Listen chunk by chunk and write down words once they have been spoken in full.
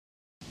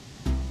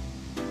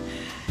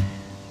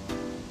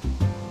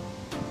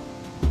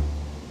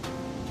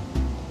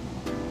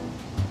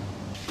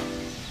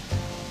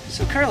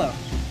So, Curloe,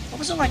 what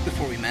was it like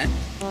before we met?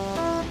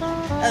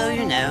 Oh,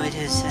 you know, it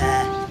is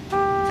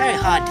very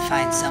hard to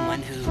find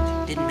someone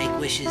who didn't make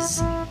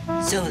wishes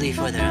solely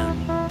for their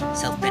own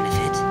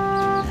self-benefit.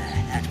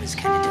 That was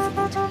kind of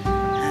difficult.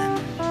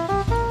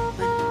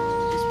 But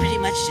it was pretty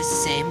much just the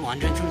same,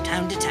 wandering from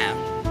town to town.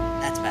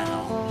 That's about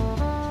all.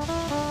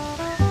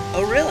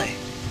 Oh, really?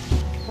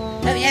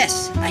 Oh,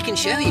 yes, I can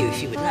show you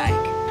if you would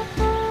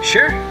like.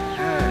 Sure.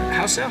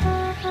 How so?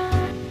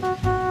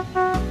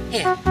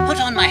 Here,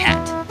 put on my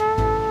hat.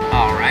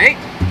 All right.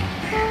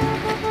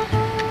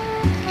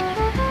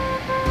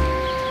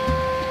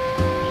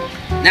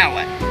 Now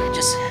what?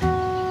 Just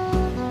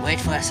wait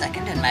for a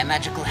second and my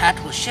magical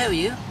hat will show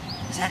you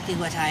exactly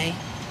what I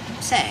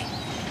say.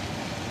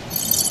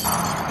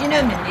 You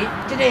know, Mindy,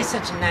 today's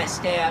such a nice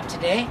day out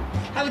today.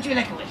 How would you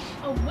like a wish?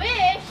 A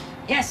wish?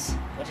 Yes.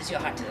 What is your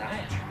heart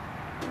desire?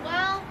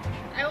 Well,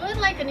 I would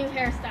like a new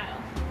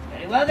hairstyle.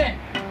 Very well then.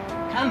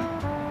 Come.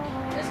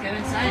 Let's go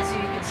inside so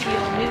you can see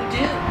your new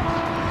do.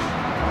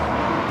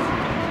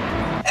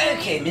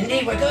 Okay,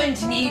 Mindy, we're going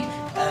to need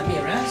a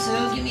mirror,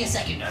 so give me a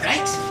second, all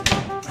right?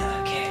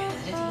 Okay.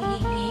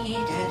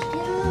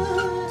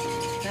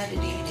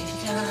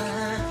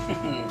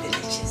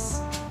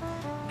 Delicious.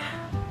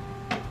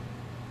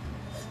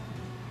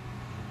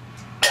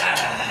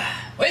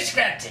 Wish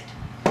granted.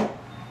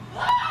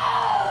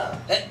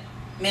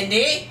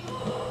 Mindy?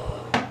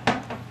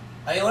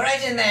 Are you all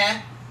right in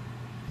there?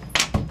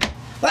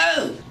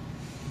 Whoa!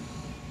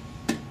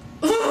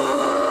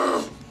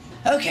 Ooh.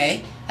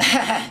 Okay.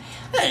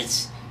 Well,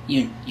 it's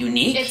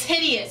unique. It's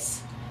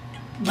hideous.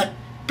 But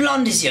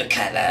blonde is your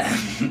color.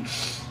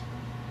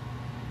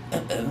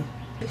 Uh-oh.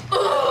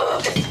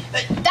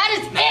 That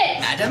is it!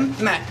 Madam?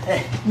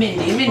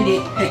 Mindy.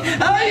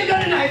 Oh, you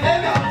got a knife.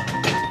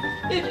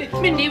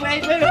 Mindy,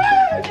 wait. I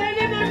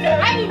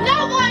do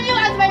not want you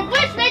as my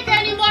wish maker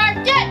anymore!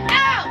 Get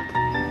out!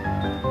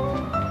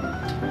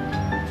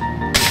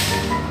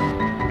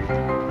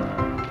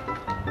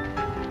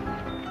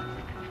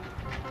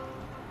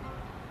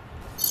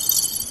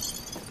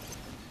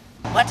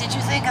 What did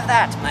you think of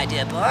that, my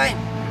dear boy?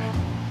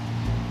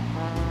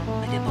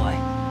 My dear boy?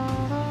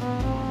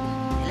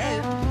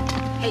 Hello?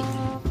 Hey.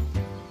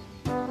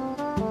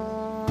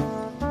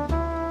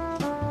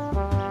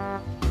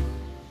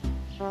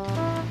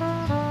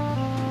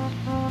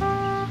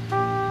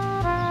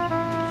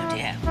 Oh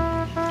dear.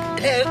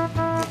 Hello?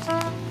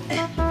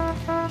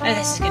 Oh,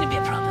 this is going to be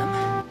a problem.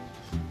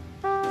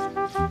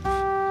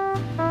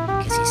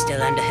 Guess he's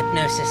still under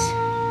hypnosis.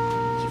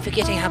 Keep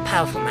forgetting how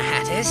powerful my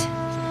hat is.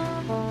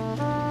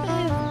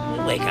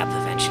 We'll wake up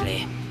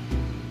eventually.